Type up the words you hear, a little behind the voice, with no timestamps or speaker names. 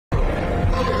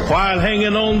While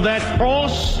hanging on that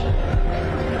cross,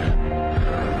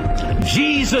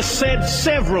 Jesus said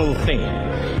several things.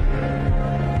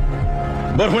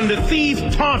 But when the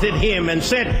thief taunted him and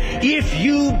said, "If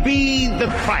you be the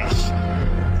Christ,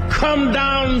 come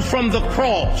down from the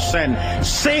cross and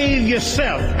save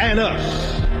yourself and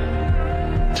us,"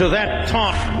 to that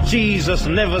taunt, Jesus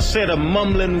never said a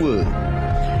mumbling word.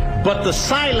 But the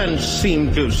silence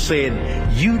seemed to have said,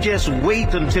 "You just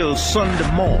wait until Sunday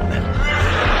morning,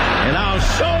 and I'll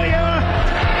show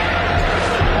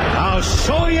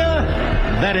you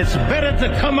that it's better to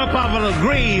come up out of a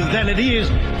grave than it is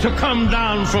to come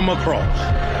down from a cross."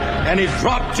 And he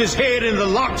dropped his head in the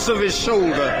locks of his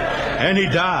shoulder, and he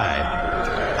died.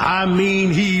 I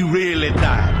mean, he really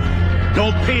died.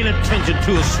 Don't pay attention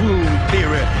to a swoon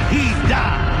theory. He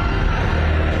died.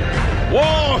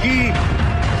 Whoa, he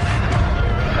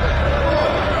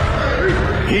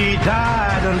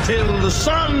died until the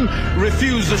sun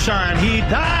refused to shine. He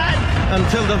died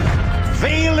until the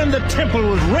veil in the temple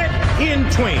was rent in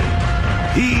twain.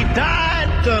 He died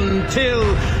until,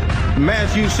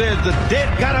 Matthew says, the dead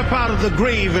got up out of the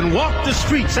grave and walked the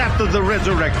streets after the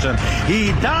resurrection.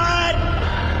 He died.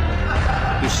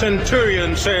 The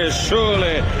centurion says,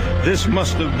 "Surely this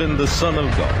must have been the Son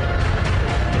of God."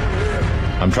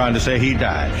 I'm trying to say he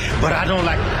died, but I don't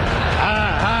like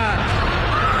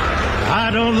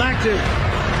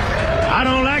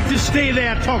to stay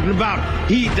there talking about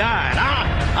he died.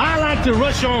 I like to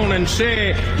rush on and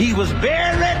say he was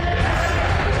buried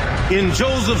in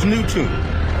Joseph's new tomb.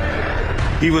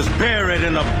 He was buried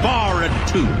in a borrowed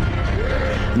tomb.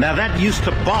 Now that used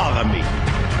to bother me.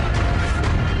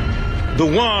 The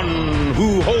one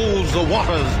who holds the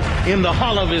waters in the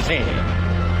hollow of his hand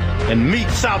and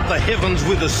metes out the heavens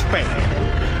with a span,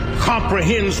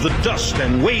 comprehends the dust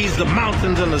and weighs the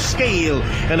mountains in a scale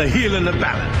and a hill in a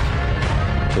balance.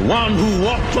 The one who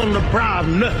walked on the brow of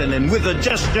nothing, and with a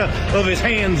gesture of his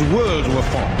hands worlds were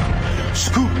formed.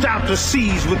 Scooped out the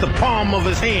seas with the palm of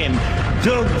his hand,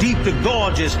 dug deep the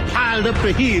gorges, piled up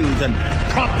the hills, and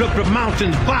propped up the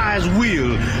mountains by his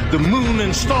will. The moon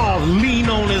and stars lean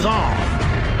on his arm,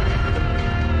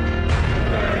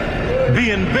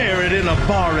 being buried in a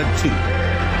borrowed tomb.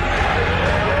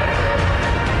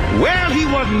 Well, he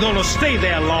wasn't going to stay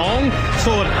there long,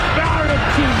 so a borrowed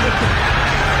tomb.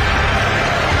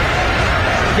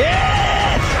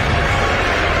 Yes!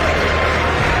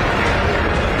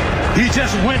 He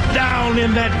just went down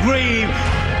in that grave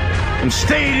and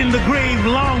stayed in the grave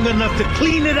long enough to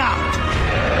clean it out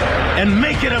and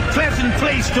make it a pleasant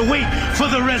place to wait for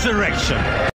the resurrection.